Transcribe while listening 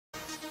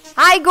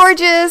Hi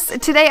gorgeous!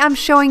 Today I'm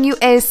showing you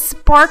a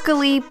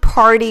sparkly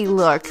party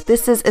look.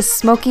 This is a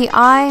smoky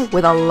eye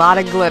with a lot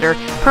of glitter.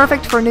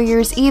 Perfect for New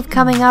Year's Eve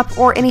coming up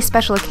or any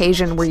special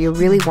occasion where you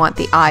really want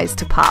the eyes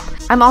to pop.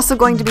 I'm also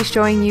going to be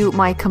showing you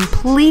my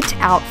complete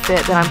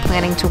outfit that I'm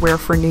planning to wear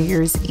for New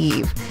Year's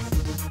Eve.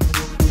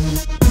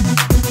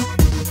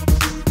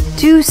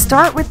 To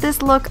start with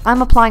this look,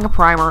 I'm applying a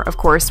primer, of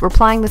course. We're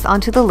applying this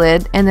onto the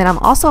lid, and then I'm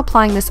also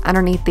applying this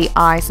underneath the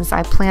eye since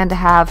I plan to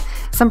have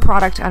some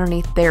product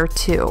underneath there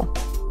too.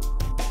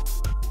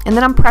 And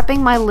then I'm prepping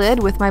my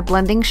lid with my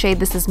blending shade.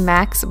 This is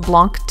MAC's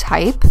Blanc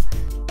Type.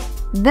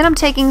 Then I'm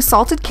taking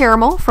Salted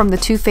Caramel from the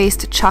Too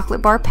Faced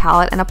Chocolate Bar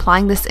palette and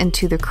applying this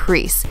into the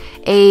crease.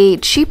 A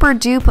cheaper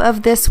dupe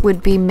of this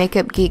would be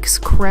Makeup Geek's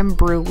Creme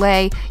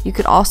Brulee. You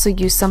could also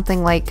use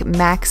something like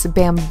MAC's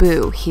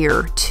Bamboo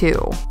here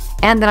too.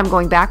 And then I'm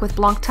going back with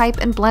Blanc Type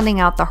and blending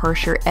out the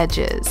harsher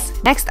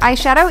edges. Next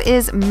eyeshadow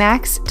is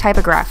MAC's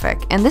Typographic,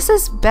 and this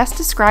is best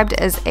described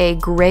as a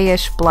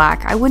grayish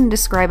black. I wouldn't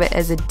describe it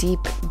as a deep,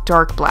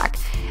 dark black.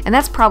 And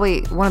that's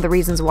probably one of the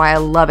reasons why I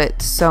love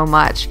it so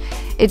much.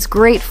 It's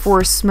great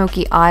for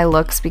smoky eye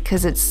looks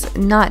because it's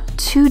not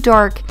too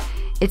dark,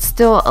 it's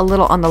still a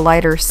little on the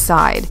lighter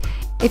side.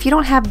 If you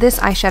don't have this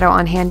eyeshadow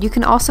on hand, you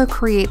can also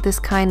create this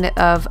kind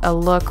of a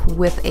look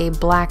with a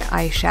black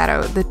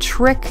eyeshadow. The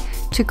trick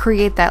to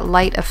create that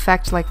light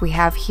effect like we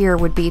have here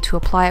would be to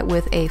apply it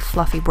with a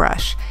fluffy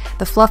brush.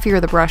 The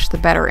fluffier the brush, the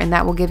better, and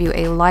that will give you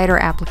a lighter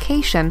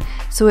application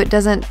so it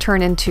doesn't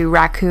turn into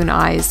raccoon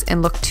eyes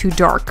and look too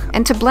dark.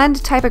 And to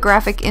blend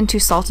Typographic into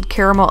Salted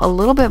Caramel a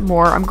little bit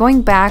more, I'm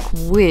going back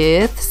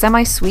with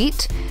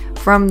SemiSweet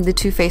from the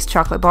Too Faced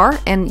Chocolate Bar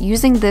and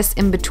using this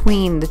in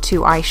between the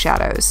two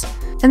eyeshadows.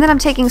 And then I'm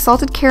taking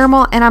Salted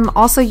Caramel and I'm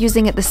also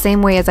using it the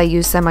same way as I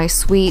use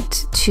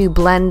SemiSweet to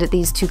blend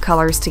these two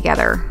colors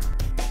together.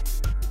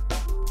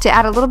 To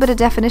add a little bit of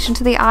definition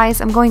to the eyes,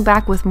 I'm going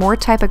back with more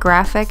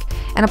Typographic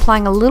and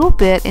applying a little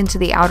bit into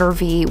the outer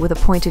V with a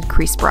pointed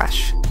crease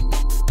brush.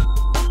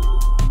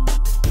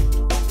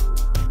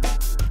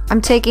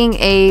 I'm taking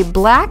a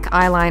black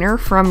eyeliner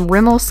from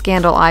Rimmel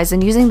ScandalEyes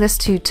and using this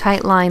to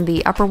tight line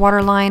the upper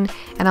waterline,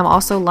 and I'm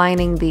also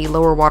lining the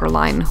lower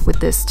waterline with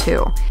this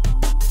too.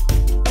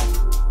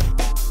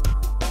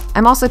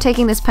 I'm also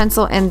taking this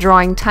pencil and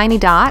drawing tiny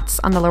dots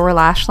on the lower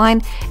lash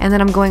line, and then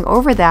I'm going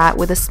over that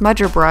with a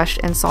smudger brush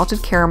and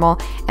Salted Caramel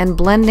and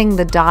blending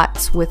the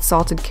dots with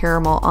Salted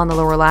Caramel on the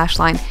lower lash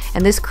line,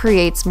 and this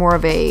creates more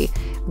of a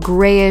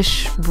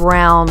grayish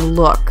brown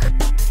look.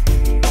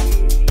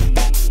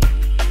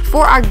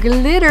 For our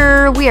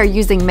glitter, we are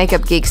using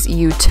Makeup Geek's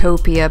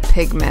Utopia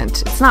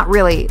pigment. It's not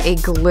really a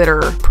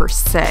glitter per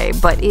se,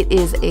 but it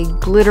is a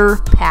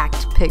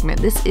glitter-packed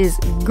pigment. This is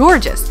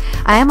gorgeous.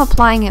 I am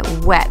applying it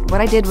wet. What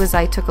I did was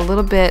I took a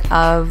little bit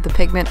of the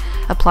pigment,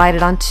 applied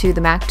it onto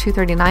the MAC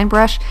 239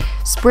 brush,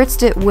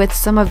 spritzed it with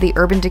some of the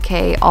Urban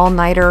Decay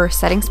All-Nighter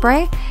setting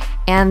spray,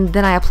 and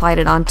then I applied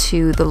it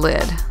onto the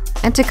lid.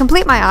 And to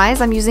complete my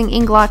eyes, I'm using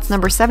Inglot's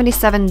number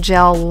 77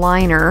 Gel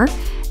Liner.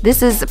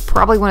 This is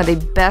probably one of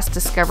the best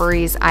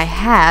discoveries I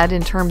had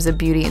in terms of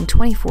beauty in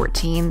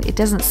 2014. It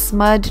doesn't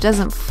smudge, it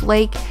doesn't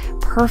flake,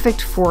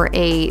 perfect for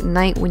a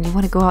night when you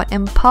want to go out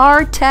and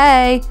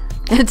party.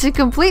 And to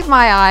complete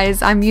my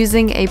eyes, I'm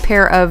using a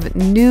pair of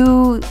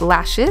new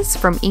lashes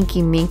from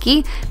Inky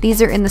Minky.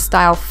 These are in the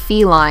style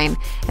Feline,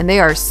 and they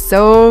are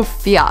so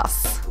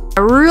fierce. I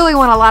really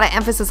want a lot of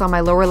emphasis on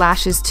my lower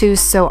lashes too,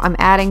 so I'm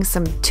adding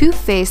some Too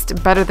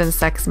Faced Better Than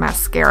Sex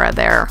mascara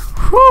there.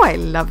 Whew, I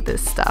love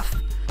this stuff.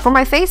 For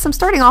my face, I'm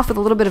starting off with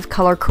a little bit of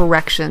color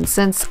correction.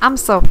 Since I'm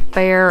so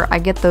fair, I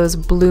get those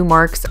blue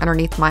marks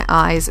underneath my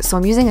eyes, so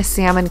I'm using a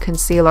Salmon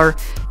concealer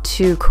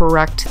to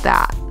correct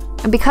that.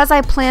 And because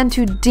I plan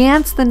to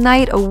dance the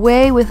night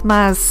away with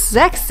my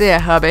sexy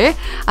hubby,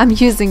 I'm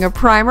using a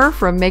primer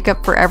from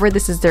Makeup Forever.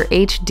 This is their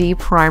HD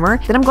Primer.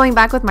 Then I'm going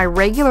back with my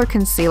regular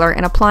concealer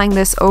and applying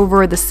this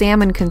over the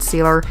Salmon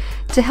concealer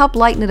to help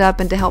lighten it up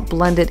and to help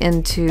blend it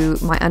into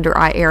my under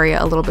eye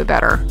area a little bit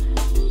better.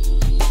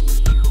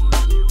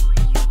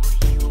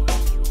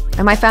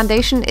 And my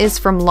foundation is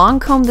from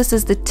Lancome. This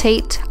is the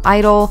Teint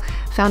Idole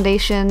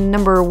foundation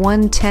number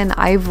 110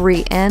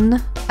 Ivorie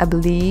N, I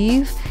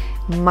believe.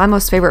 My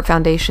most favorite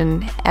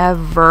foundation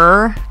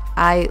ever.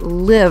 I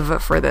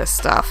live for this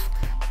stuff.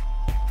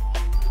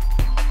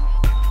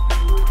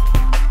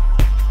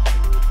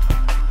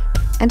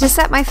 And to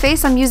set my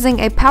face, I'm using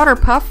a powder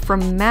puff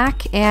from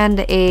MAC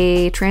and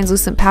a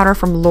translucent powder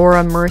from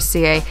Laura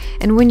Mercier.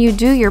 And when you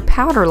do your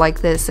powder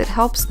like this, it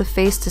helps the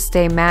face to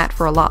stay matte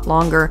for a lot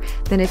longer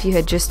than if you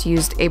had just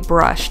used a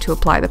brush to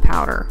apply the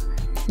powder.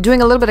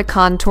 Doing a little bit of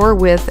contour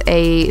with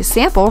a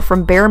sample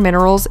from Bare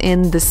Minerals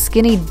in the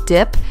Skinny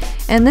Dip.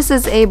 And this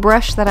is a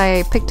brush that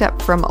I picked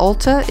up from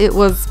Ulta. It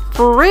was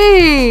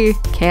free!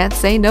 Can't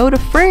say no to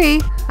free!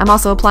 I'm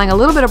also applying a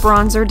little bit of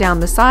bronzer down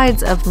the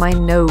sides of my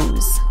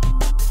nose.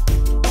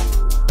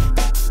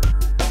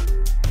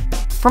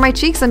 For my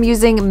cheeks, I'm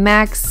using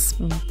MAC's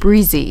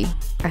Breezy,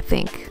 I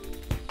think.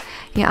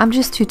 Yeah, I'm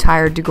just too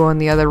tired to go in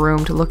the other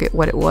room to look at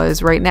what it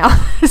was right now.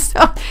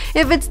 So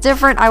If it's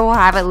different, I will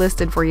have it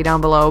listed for you down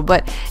below,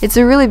 but it's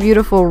a really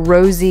beautiful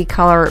rosy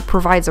color. It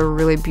provides a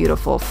really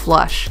beautiful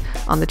flush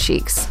on the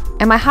cheeks.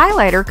 And my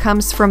highlighter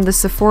comes from the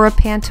Sephora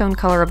Pantone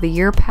Color of the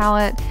Year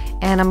palette,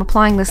 and I'm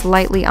applying this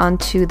lightly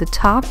onto the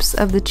tops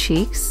of the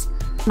cheeks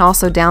and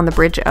also down the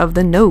bridge of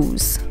the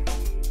nose.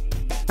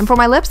 And for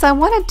my lips, I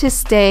wanted to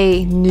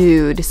stay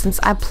nude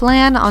since I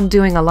plan on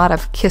doing a lot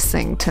of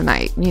kissing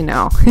tonight, you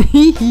know.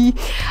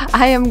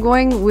 I am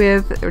going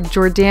with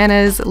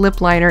Jordana's lip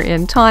liner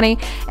in Tawny,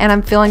 and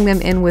I'm filling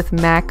them in with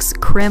MAC's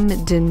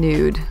Creme de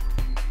Nude.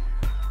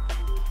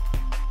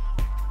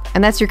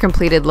 And that's your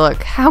completed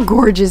look. How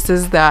gorgeous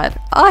is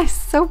that? Oh, it's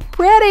so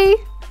pretty.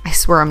 I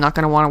swear I'm not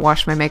going to want to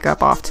wash my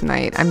makeup off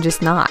tonight. I'm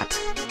just not.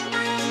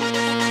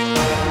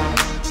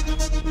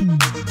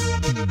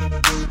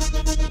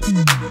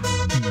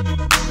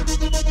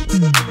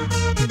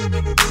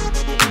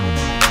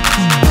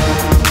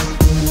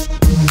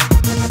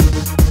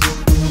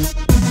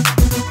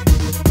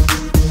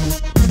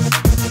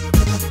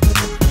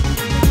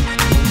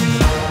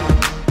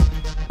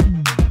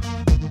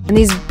 And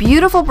these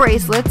beautiful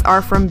bracelets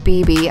are from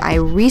Bebe. I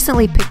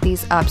recently picked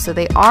these up, so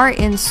they are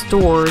in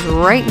stores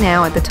right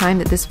now at the time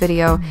that this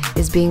video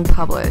is being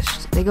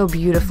published. They go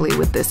beautifully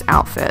with this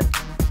outfit.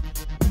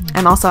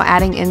 I'm also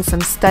adding in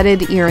some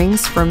studded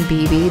earrings from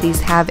Bebe.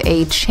 These have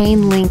a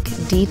chain link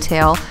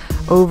detail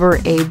over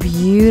a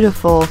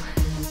beautiful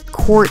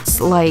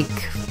quartz-like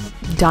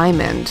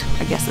diamond,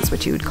 I guess that's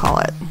what you would call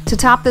it. To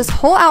top this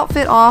whole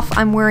outfit off,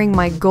 I'm wearing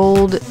my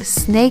gold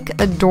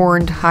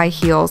snake-adorned high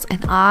heels,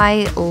 and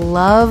I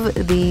love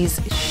these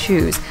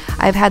shoes.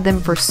 I've had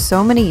them for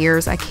so many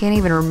years, I can't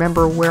even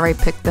remember where I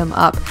picked them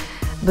up,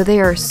 but they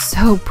are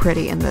so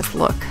pretty in this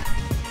look.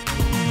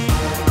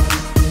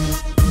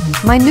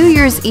 My New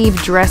Year's Eve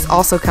dress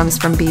also comes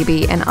from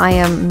Bebe, and I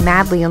am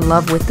madly in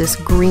love with this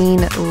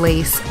green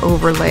lace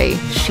overlay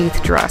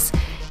sheath dress.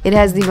 It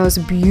has the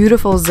most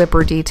beautiful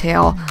zipper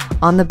detail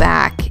on the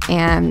back,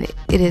 and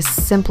it is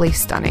simply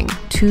stunning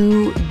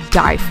to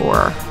die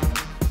for.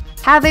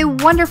 Have a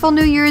wonderful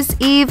New Year's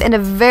Eve and a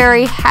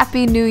very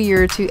happy New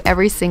Year to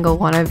every single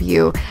one of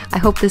you. I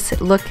hope this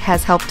look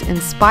has helped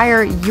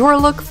inspire your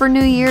look for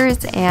New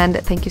Year's, and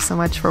thank you so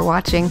much for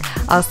watching.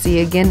 I'll see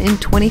you again in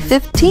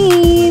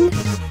 2015.